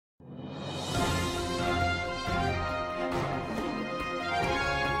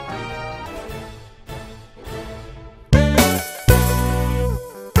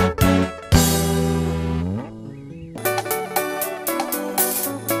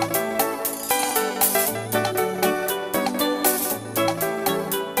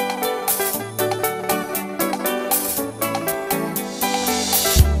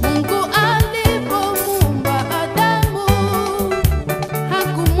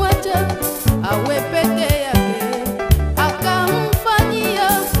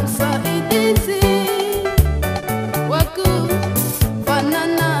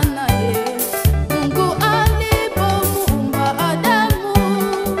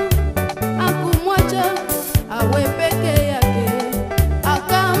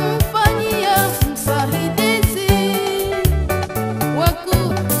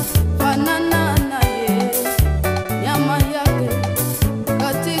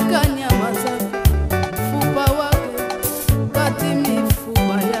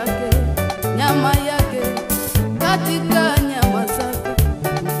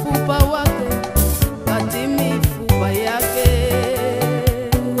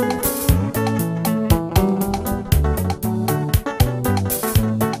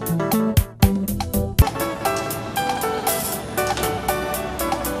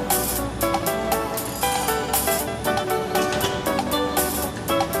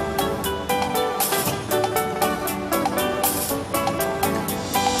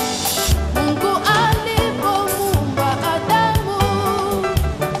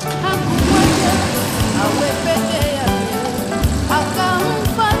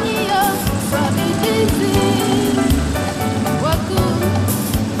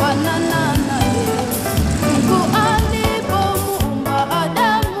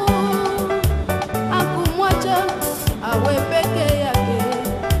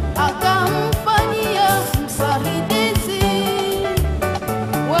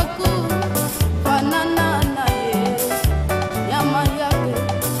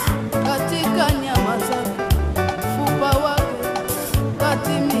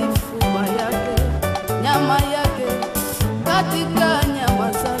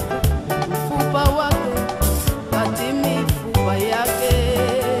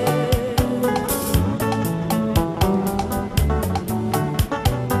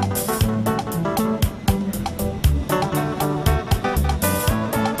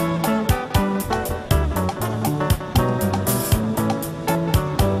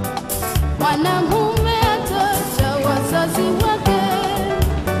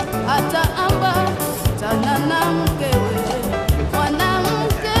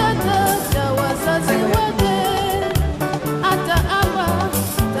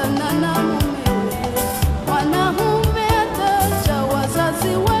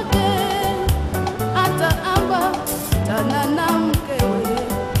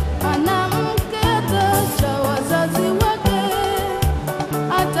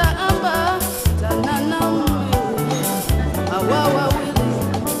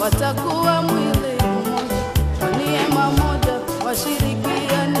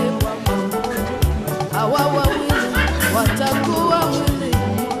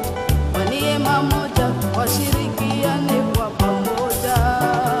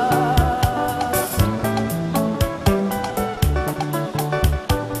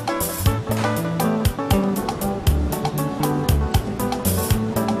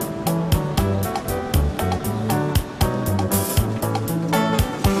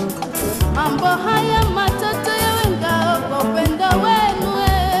Mambo haya matatu yawe ngao kwa upendo wenu.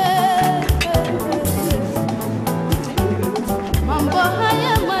 Mambo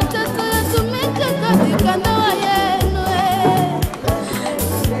haya matatu yatumike katika ndoa yenu.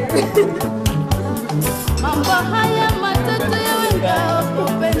 Mambo haya matatu yawe ngao kwa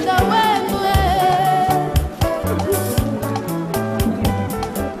upendo wenu.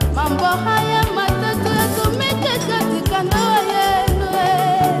 Mambo haya matatu yatumike katika ndoa yenu.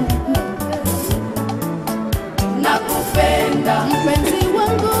 Nakupenda mpenzi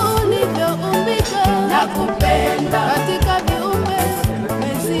wangu ulivyoumbika, nakupenda katika viumbe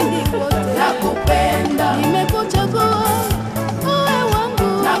umezidi wote, nakupenda nimekuchagua uwe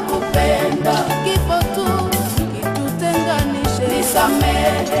wangu, nakupenda kifo tu kitutenganishe,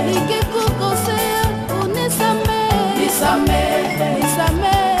 nisamehe nikikukosea unisamehe, nisamehe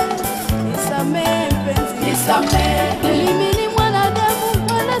nisamehe nisamehe mpenzi, nisamehe mimi ni mwanadamu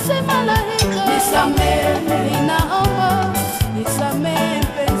wala si malaika, nisamehe ninaomba nisamehe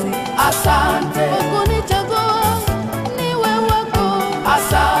mpenzi, asante kwa kunichagua niwe wako,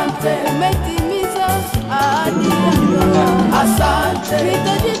 asante umetimiza ahadi yako, asante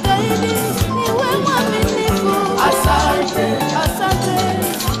nitajitahidi niwe mwaminifu, asante asante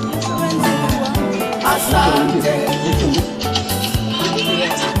mpenzi wangu, asante.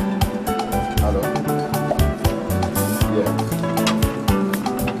 Hello. Yeah.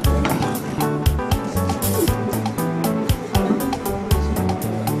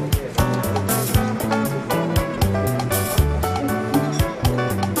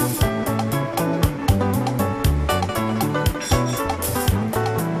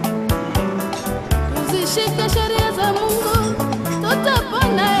 Tuzishike sheria za Mungu,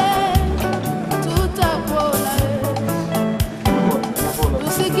 tutapona, tutapona.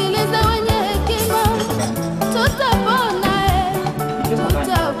 Tusikilize wenye hekima, tutapona,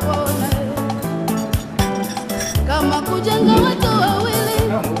 tutapona. Kama kujenga watu wawili,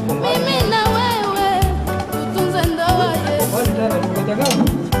 mimi na wewe, tutunze ndoa yetu.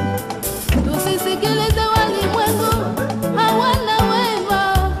 Tusisikilize walimwengu, hawana wema,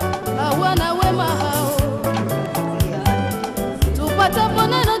 hawana wema hao. Tupatapo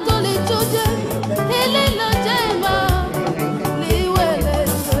neno tulichuje, lililo jema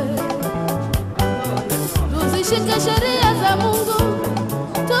liwelezwe. Tuzishike sheria za Mungu,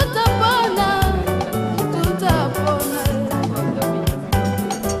 tutapona, tutapona.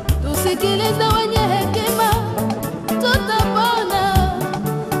 Tusikilize wenye hekima, tutapona,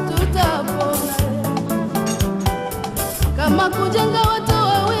 tutapona. Kama kujenga watu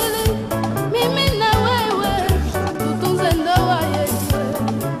wawili, mimi na wewe, tutunze ndoa yetu.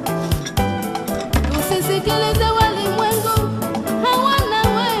 Tusisikilize walimwengu, hawana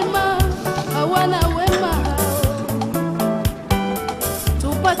wema, hawana wema hao.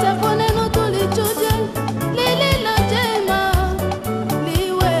 Tupatapo neno tulichuje, lililo jema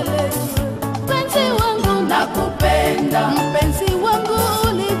liwelezwe. Mpenzi wangu nakupenda, mpenzi wangu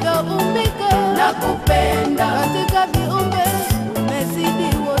ulivyoumbika, nakupenda katika viumbe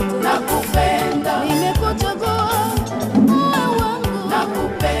umezidi wote, nakupenda nimekuchagua uwe wangu,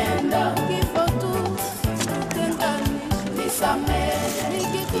 nakupenda kifo tu kitutenganishe, nisamehe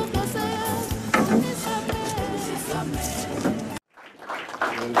nikikukosea, nisamehe nisamehe.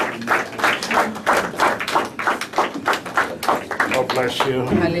 God bless you.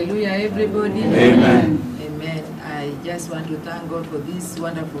 Hallelujah, everybody. Amen. Amen. I just want to thank God for this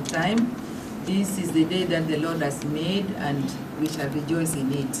wonderful time. This is the day that the Lord has made, and we shall rejoice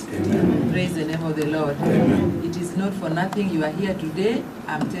in it. Amen. Praise the name of the Lord. Amen. It is not for nothing you are here today.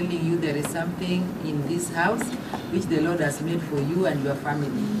 I'm telling you there is something in this house which the Lord has made for you and your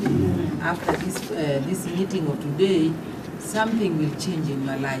family. After this meeting of today, something will change in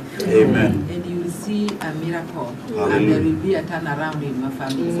your life. Amen. And you will see a miracle. Hallelujah. And there will be a turnaround in your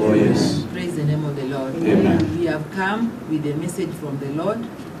family. Oh, yes. Praise the name of the Lord. Amen. We have come with a message from the Lord.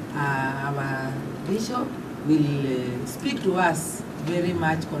 Our bishop will speak to us very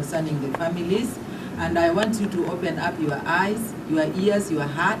much concerning the families. And I want you to open up your eyes, your ears, your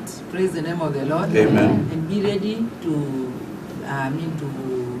heart. Praise the name of the Lord. Amen. And be ready to,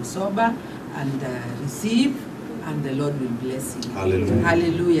 to sober and receive, and the Lord will bless you. Hallelujah.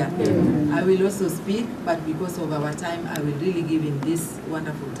 Hallelujah. I will also speak, but because of our time, I will really give him this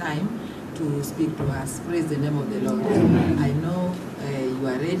wonderful time to speak to us. Praise the name of the Lord. I know you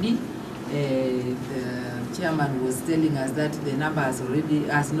are ready. The chairman was telling us that the number has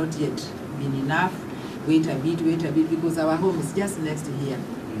not yet been enough. Wait a bit, because our home is just next here.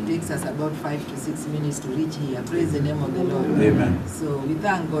 It takes us about 5 to 6 minutes to reach here. Praise the name of the Lord. Amen. So we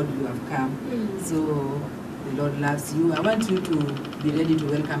thank God you have come. So The Lord loves you. I want you to be ready to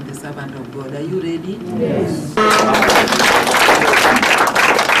welcome the servant of God. Are you ready? Yes.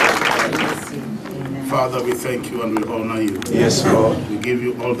 Father, we thank you and we honor you. Yes, Lord. We give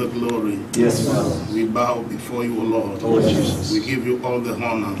you all the glory. Yes, Father. We bow before you, O Lord. Oh, Jesus. We give you all the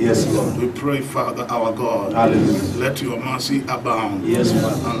honor. Yes, Lord. We pray, Father, our God. Hallelujah. Let your mercy abound. Yes,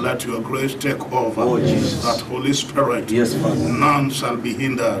 Father. And let your grace take over. Oh, Jesus. That Holy Spirit, Yes, Father. none shall be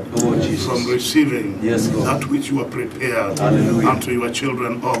hindered Oh, Jesus. from receiving Yes, Lord. that which you are prepared Hallelujah. unto your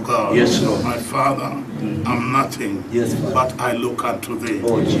children, O God. Yes, Lord. My Father, I'm nothing, Yes, Father. but I look unto thee.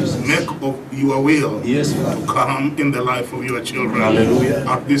 Oh, Jesus. Make of your will Yes, to Father. come in the life of your children. Hallelujah.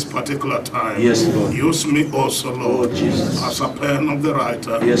 At this particular time. Yes, Lord. Use me also, Lord, Oh, Jesus. as a pen of the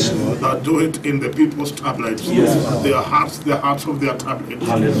writer. Yes, Lord. That do it in the people's tablets. Yes, Father. The hearts of their tablets.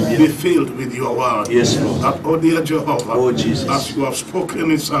 Hallelujah. Be filled with your word. Yes, Lord. That, oh dear Jehovah, Oh, Jesus. as you have spoken,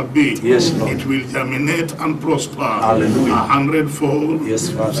 it shall be. Yes, Lord. It will germinate and prosper. Hallelujah. 100-fold, Yes,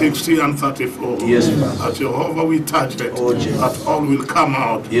 Father. 60 and 30-fold. Yes, Father. That Jehovah will touch it. Oh, Jesus. That all will come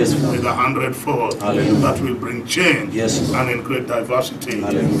out Yes, Father. with 100-fold. Hallelujah. That will bring change. Yes, Lord. And in great diversity.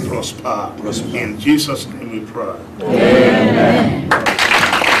 Hallelujah. Prosper. Prosper. In Jesus' name we pray. Amen.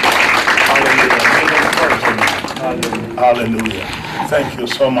 Hallelujah. Hallelujah. Thank you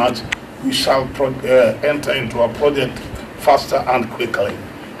so much. We shall enter into a project faster and quickly.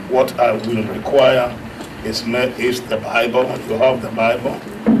 What I will require is the Bible. You have the Bible.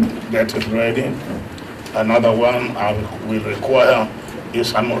 Get it ready. Another one I will require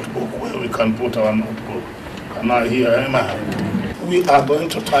is a notebook where we can put our notebook. Can I hear amen? We are going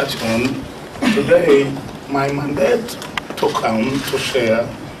to touch on today. My mandate to come to share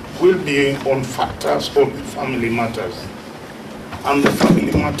will be on factors of the family matters. And the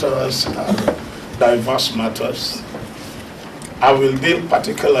family matters are diverse matters. I will deal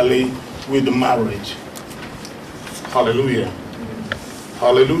particularly with marriage. Hallelujah.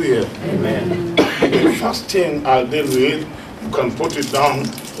 Hallelujah. Amen. The first thing I'll deal with, you can put it down,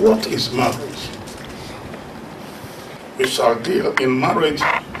 what is marriage? We shall deal in marriage,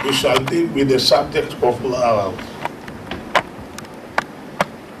 we shall deal with the subject of love.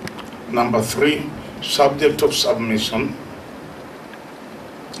 Number 3, subject of submission.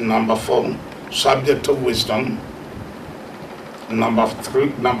 Number 4, subject of wisdom. Number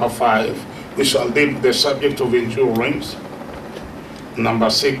 5, we shall deal with the subject of endurance. Number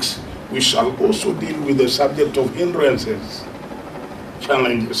 6, we shall also deal with the subject of hindrances,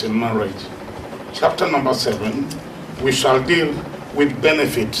 challenges in marriage. Chapter number 7, we shall deal with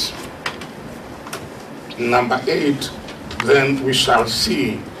benefits. Number 8, then we shall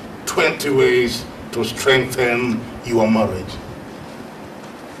see 20 ways to strengthen your marriage.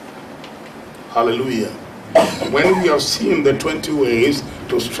 Hallelujah. When we have seen the 20 ways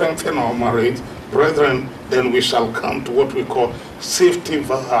to strengthen our marriage, brethren, then we shall come to what we call safety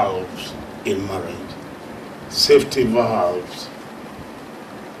valves in marriage. Safety valves.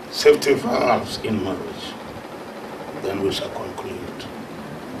 Safety valves in marriage. Then we shall conclude.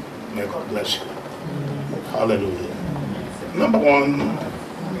 May God bless you. Hallelujah. Number 1.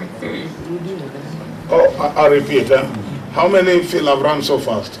 Oh, I repeat. How many feel I've run so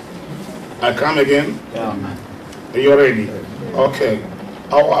fast? I come again? Yeah. Are you ready? Okay.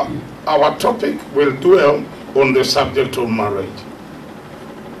 Our topic will dwell on the subject of marriage.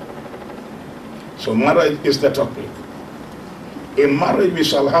 So marriage is the topic. In marriage we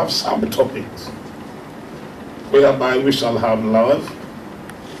shall have subtopics, whereby we shall have love,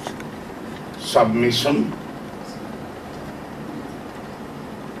 submission,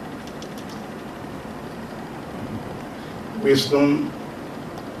 wisdom,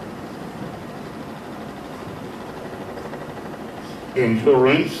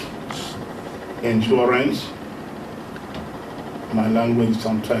 endurance. My language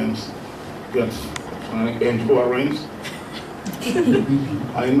sometimes gets endurance.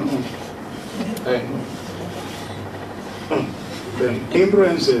 I know. Then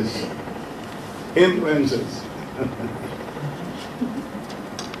hindrances. Hindrances.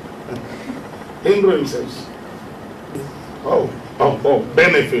 Oh,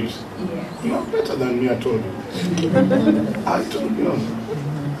 benefits. Yes. You're better than me, I told you. I told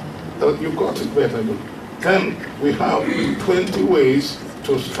you. You got it better. Then we have 20 ways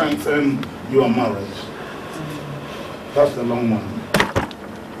to strengthen your marriage. That's the long one.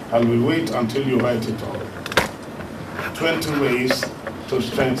 I will wait until you write it all. 20 ways to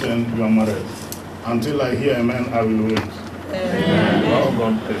strengthen your marriage. Until I hear amen, I will wait. Amen. Oh,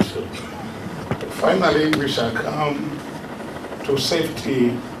 God bless you. Finally, we shall come to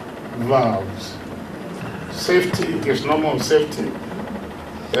safety valves. Safety is normal safety.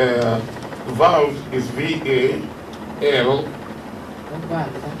 Valve is V-A-L.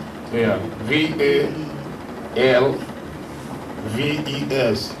 Yeah, V-A-L-V-E-S.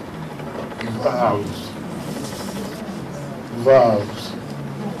 Valves. Valves.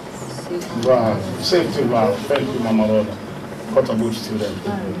 Valves. Safety valve. Thank you, Mama Rhoda. What a good student.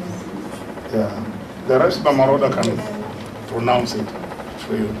 Yeah. The rest, Mama Rhoda can pronounce it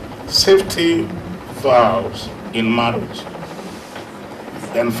for you. Safety valves in marriage.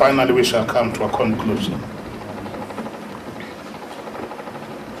 And finally, we shall come to a conclusion.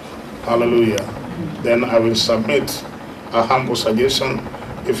 Hallelujah. Then I will submit a humble suggestion.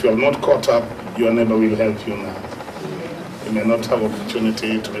 If you are not caught up, your neighbor will help you now. You may not have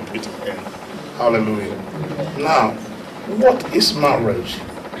opportunity to repeat it again. Hallelujah. Now, what is marriage?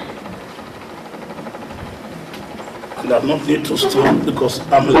 And I do not need to stop because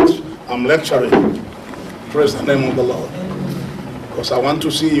I'm lecturing. Praise the name of the Lord. Because I want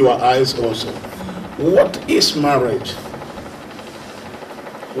to see your eyes also. What is marriage?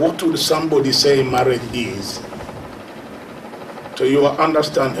 What would somebody say marriage is? To your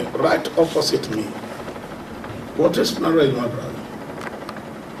understanding, right opposite me. What is marriage, my brother?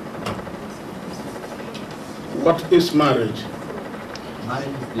 What is marriage?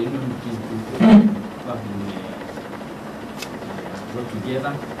 Marriage is the union between two people who have been brought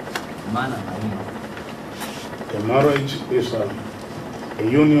together, man and a woman. A marriage is a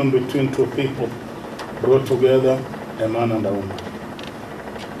union between two people brought together, a man and a woman.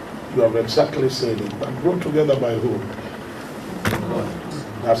 You have exactly said it, but brought together by who?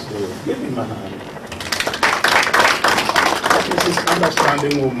 That's the word. Give him a hand. What is his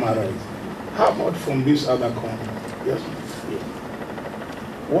understanding of marriage? How about from this other corner? Yes.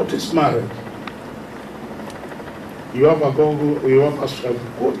 What is marriage? You have a goggle, you have a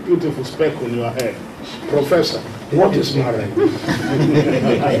good, beautiful speck on your head. Professor, what is marriage? Yeah,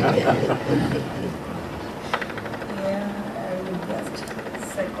 I will just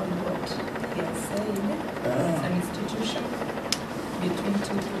second what he has said. It's an institution between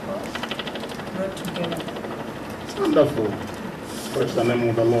two people brought together. Wonderful. Praise the name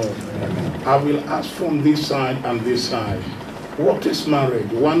of the Lord. I will ask from this side and this side. What is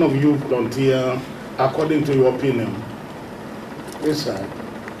marriage? One of you volunteer according to your opinion. This side.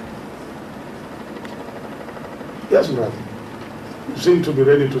 Yes, brother. You seem to be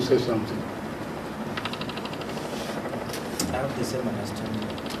ready to say something. I have the same understanding.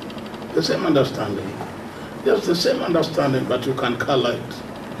 The same understanding. Yes, the same understanding, but you can color it.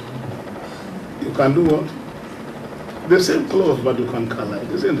 You can do what? The same clothes, but you can color it,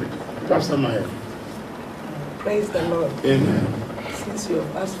 isn't it? Pastor Maya. Praise the Lord. Amen. Since you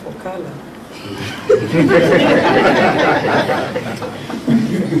have asked for color.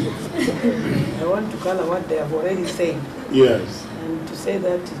 I want to color what they have already said. Yes. And to say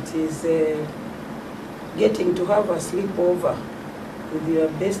that it is getting to have a sleepover with your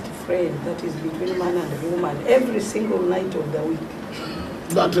best friend, that is between man and woman, every single night of the week.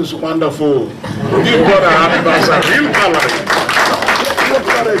 That is wonderful. Give God a hand, that's a real coloring. What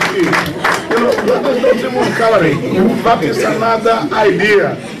marriage is? You know, that is not even coloring. That is another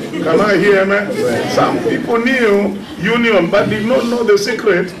idea. Can I hear me? Some people knew union, but did not know the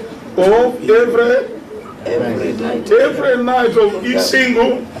secret of every night of each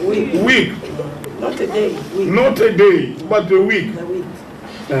single week. Not a day. Week. Not a day, but a week. The week.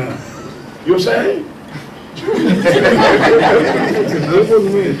 You say?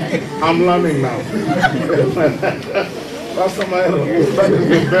 I'm learning now. Pastor Myron, that is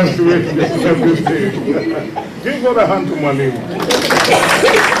the best way to describe this day. Give God a hand to my neighbor.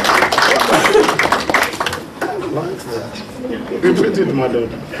 Repeat it, my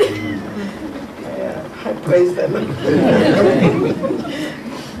daughter. I praise the Lord.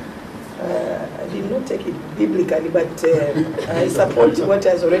 I did not take it biblically, but I support what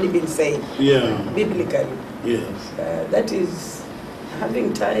has already been said. Yeah. Biblically. Yes. That is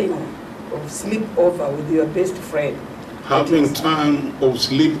having time of sleepover with your best friend. Having time of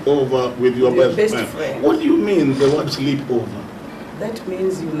sleepover with your best friend. What do you mean the word sleepover? That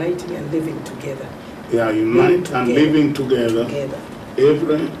means uniting and living together. Yeah, unite and living together.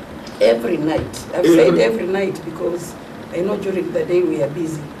 Every night. I've said every night because I know during the day we are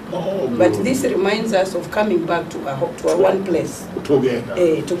busy. Oh, but this reminds us of coming back to our one place. Together.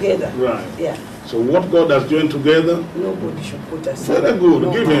 Together. Right. Yeah. So what God has joined together? Nobody should put us. Very good.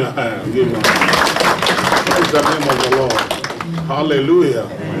 No. Give me a hand. Give me a hand. Praise the name of the Lord. Hallelujah.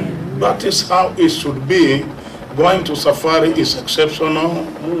 Amen. That is how it should be. Going to safari is exceptional.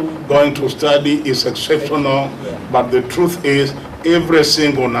 Going to study is exceptional. But the truth is, every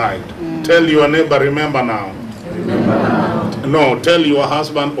single night. Tell your neighbor, remember now. No, tell your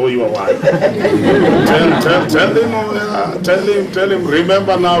husband or your wife. Tell him,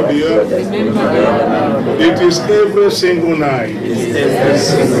 remember now, dear. It is every single night.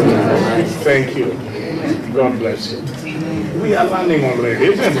 Thank you. God bless you. We are learning already,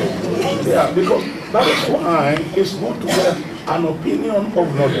 isn't it? Yeah, because that is why it's not to get an opinion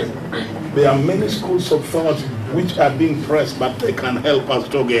of knowledge. There are many schools of thought which are being pressed, but they can help us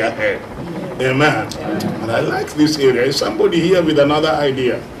to get ahead. Amen. And I like this area. Is somebody here with another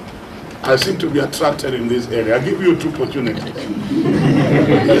idea? I seem to be attracted in this area. I'll give you 2 opportunities.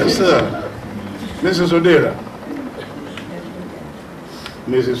 Yes, sir. Mrs. Odera.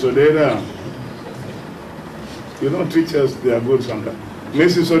 Mrs. Odera. You know, teachers, they are good sometimes.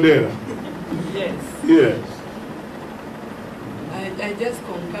 Mrs. Odera. Yes. Yes. I just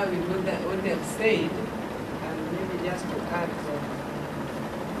concur with what they have said, and maybe just to add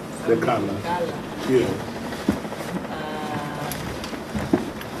The color. Yes.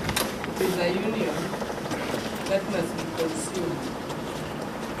 It is a union that must be consumed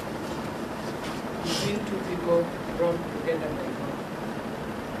between 2 people brought together by God.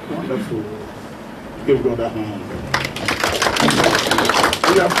 Wonderful. Give God a hand.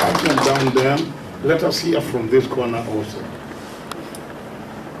 We have action down there. Let us hear from this corner also.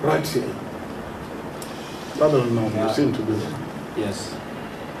 Right here. That doesn't know. You seem to be there. Yes.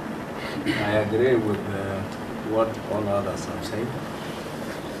 I agree with what all others have said.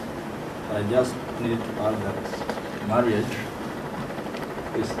 I just need to add that marriage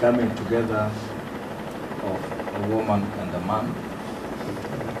is coming together of a woman and a man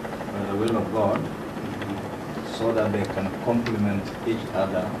by the will of God, so that they can complement each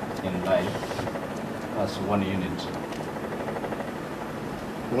other in life as one unit.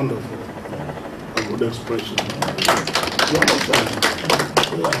 Wonderful. A good expression.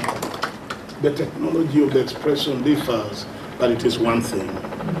 The technology of the expression differs, but it is one thing.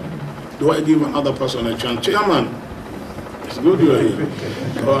 Do I give another person a chance? Chairman, it's good you are here.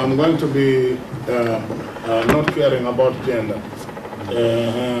 Oh, I'm going to be not caring about gender.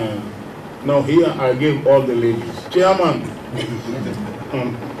 No, here I give all the ladies. Chairman.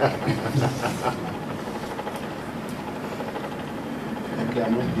 Okay,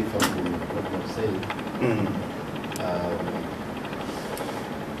 I'm not different from what you have said.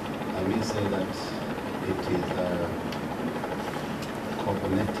 I will say that it is a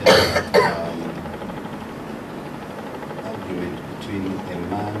connected argument between a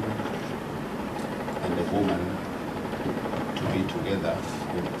man and a woman to be together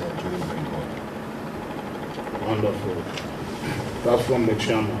with their joined by God. Wonderful. That's from the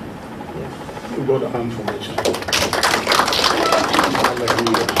chairman. You got a hand from the chairman.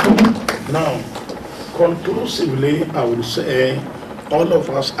 Hallelujah. Now, conclusively, I would say all of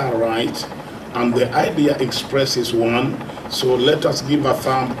us are right, and the idea expressed is one. So let us give a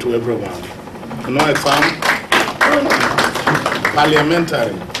thumb to everyone. You know a thumb?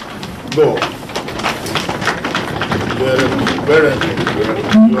 Parliamentary. Go. Very good.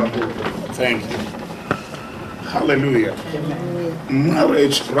 You are good. Thank you. Hallelujah.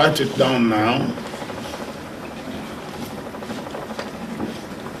 Marriage, write it down now.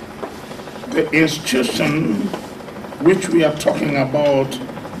 The institution which we are talking about,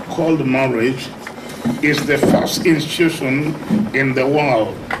 called marriage, is the first institution in the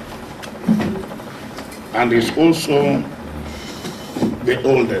world, and is also the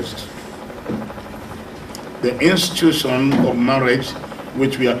oldest. The institution of marriage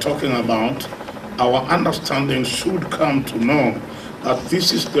which we are talking about, our understanding should come to know that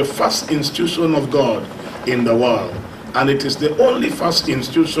this is the first institution of God in the world, and it is the only first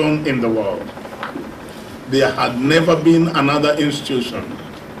institution in the world. There had never been another institution.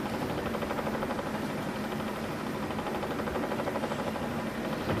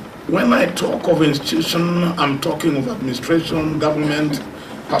 When I talk of institution, I'm talking of administration, government,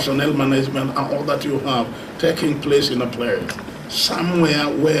 personnel management, and all that you have taking place in a place. Somewhere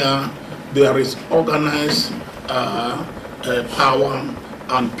where there is organized power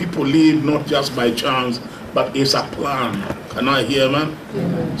and people live not just by chance, but it's a plan. Can I hear, man?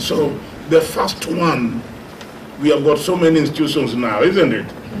 Yeah. So the first one, we have got so many institutions now, isn't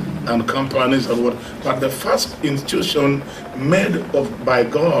it? And companies and what. But the first institution made by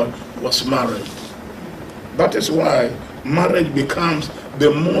God was marriage. That is why marriage becomes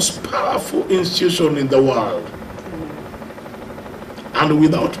the most powerful institution in the world. And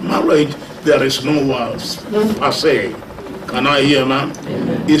without marriage, there is no world per se. Can I hear, man?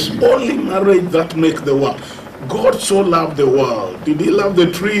 It's only marriage that makes the world. God so loved the world. Did he love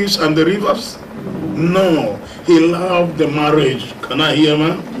the trees and the rivers? No. He loved the marriage. Can I hear,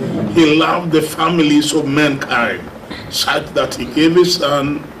 man? He loved the families of mankind. such that he gave his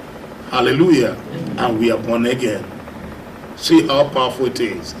son, hallelujah, and we are born again. See how powerful it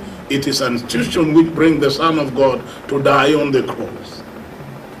is. It is an institution which brings the Son of God to die on the cross.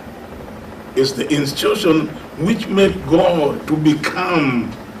 It's the institution which made God to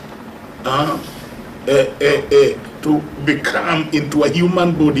become to become into a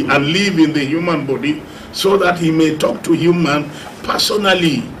human body and live in the human body, so that he may talk to human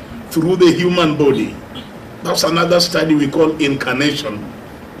personally through the human body. That's another study we call incarnation.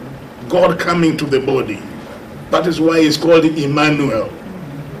 God coming to the body. That is why it's called Emmanuel.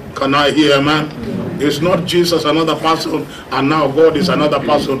 Can I hear, man? It's not Jesus another person and now God is another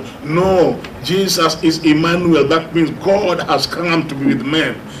person. No, Jesus is Emmanuel. That means God has come to be with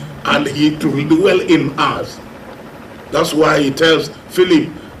men and he to dwell in us. That's why he tells Philip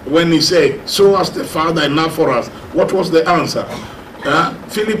when he said, "Show us the Father enough for us." What was the answer?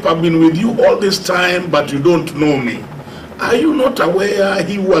 Philip, I've been with you all this time, but you don't know me. Are you not aware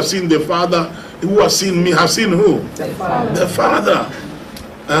he who has seen the Father, who has seen me, has seen who? The Father. The Father.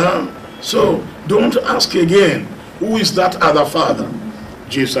 So don't ask again, who is that other Father?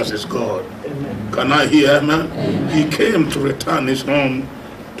 Jesus is God. Amen. Can I hear, man? He came to return his home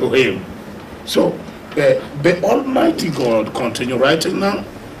to him. So the Almighty God, continue writing now.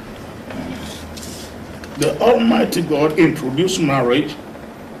 The Almighty God introduced marriage.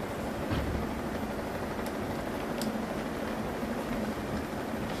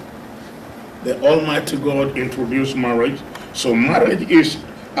 The Almighty God introduced marriage. So marriage is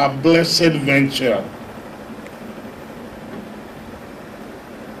a blessed venture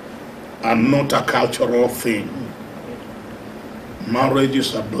and not a cultural thing. Marriage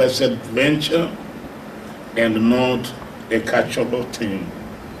is a blessed venture and not a cultural thing.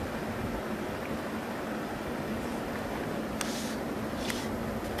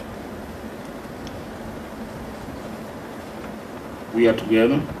 We are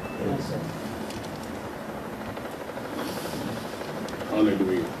together? Yes, sir.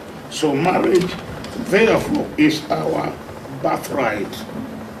 Hallelujah. So marriage, therefore, is our birthright.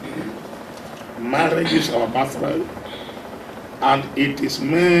 Marriage is our birthright, and it is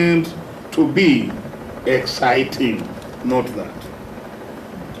meant to be exciting. Note that.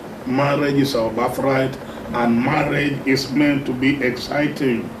 Marriage is our birthright, and marriage is meant to be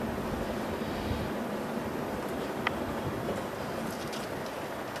exciting.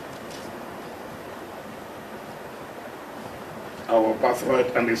 Our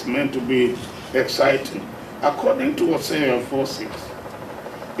birthright, and it's meant to be exciting. According to Hosea 4:6,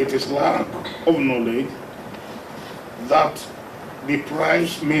 it is lack of knowledge that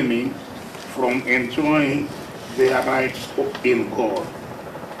deprives many from enjoying their rights in God.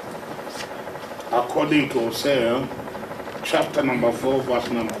 According to Hosea chapter number 4,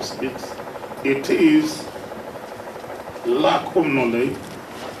 verse number 6, it is lack of knowledge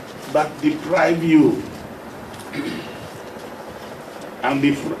that deprive you and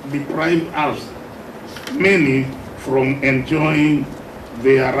deprive us, many, from enjoying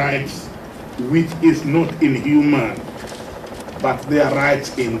their rights, which is not in human, but their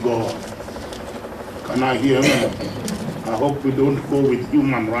rights in God. Can I hear me? I hope we don't go with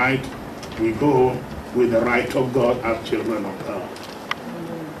human right, we go with the right of God as children of God.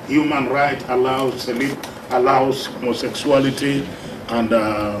 Human right allows homosexuality and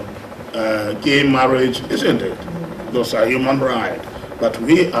gay marriage, isn't it? Those are human rights. But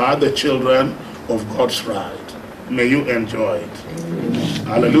we are the children of God's right. May you enjoy it. Amen.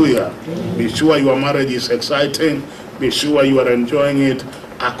 Hallelujah. Amen. Be sure your marriage is exciting. Be sure you are enjoying it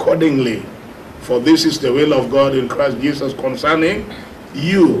accordingly. For this is the will of God in Christ Jesus concerning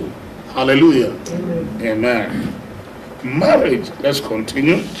you. Hallelujah. Amen. Amen. Marriage, let's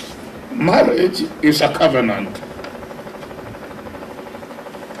continue. Marriage is a covenant.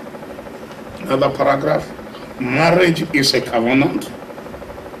 Another paragraph. Marriage is a covenant,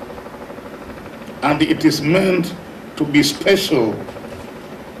 and it is meant to be special.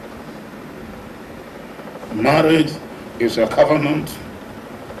 Marriage is a covenant,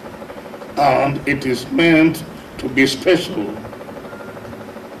 and it is meant to be special.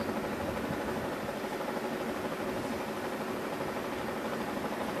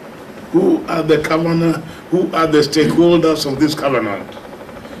 Who are the covenant? Who are the stakeholders of this covenant?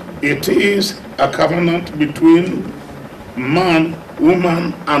 It is a covenant between man,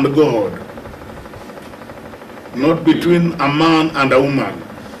 woman, and God. Not between a man and a woman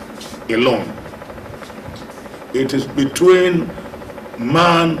alone. It is between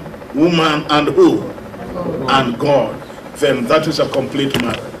man, woman, and who? And God. Then that is a complete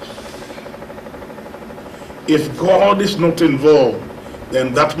marriage. If God is not involved,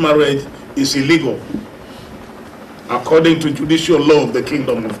 then that marriage is illegal. according to judicial law of the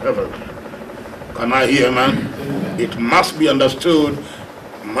kingdom of heaven. Can I hear, man? It must be understood,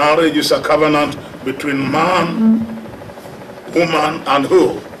 marriage is a covenant between man, woman, and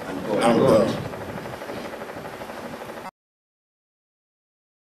who? And God.